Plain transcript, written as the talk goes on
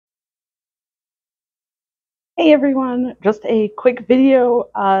Hey everyone, just a quick video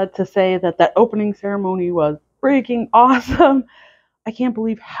to say that opening ceremony was freaking awesome. I can't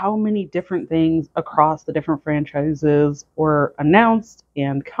believe how many different things across the different franchises were announced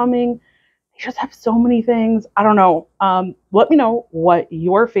and coming. They just have so many things. I don't know. Let me know what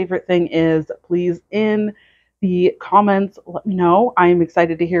your favorite thing is, please, in the comments. Let me know. I'm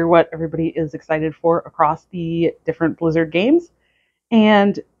excited to hear what everybody is excited for across the different Blizzard games.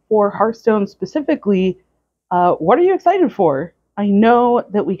 And for Hearthstone specifically, what are you excited for? I know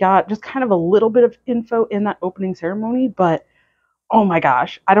that we got just kind of a little bit of info in that opening ceremony, but oh my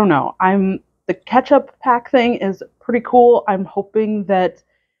gosh, I don't know. The catch-up pack thing is pretty cool. I'm hoping that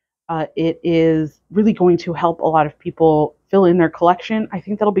it is really going to help a lot of people fill in their collection. I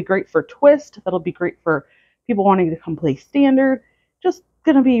think that'll be great for Twist. That'll be great for people wanting to come play Standard. Just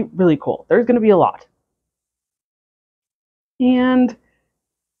gonna be really cool. There's gonna be a lot. And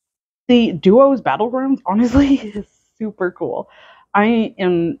the Duos Battlegrounds, honestly, is super cool. I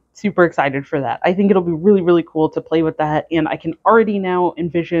am super excited for that. I think it'll be really, really cool to play with that. And I can already now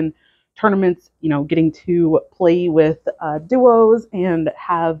envision tournaments, getting to play with duos and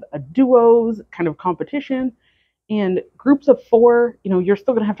have a duos kind of competition. And groups of four, you're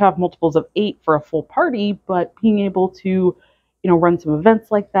still going to have multiples of 8 for a full party, but being able to run some events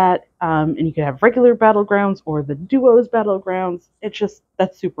like that. And you could have regular battlegrounds or the duos battlegrounds.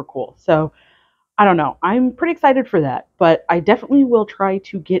 That's super cool. So I don't know. I'm pretty excited for that, but I definitely will try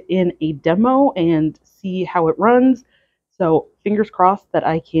to get in a demo and see how it runs. So fingers crossed that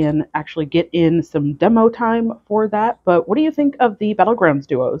I can actually get in some demo time for that. But what do you think of the Battlegrounds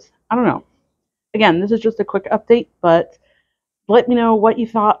duos? I don't know. Again, this is just a quick update, but let me know what you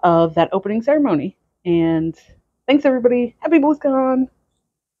thought of that opening ceremony. And thanks, everybody. Happy BlizzCon!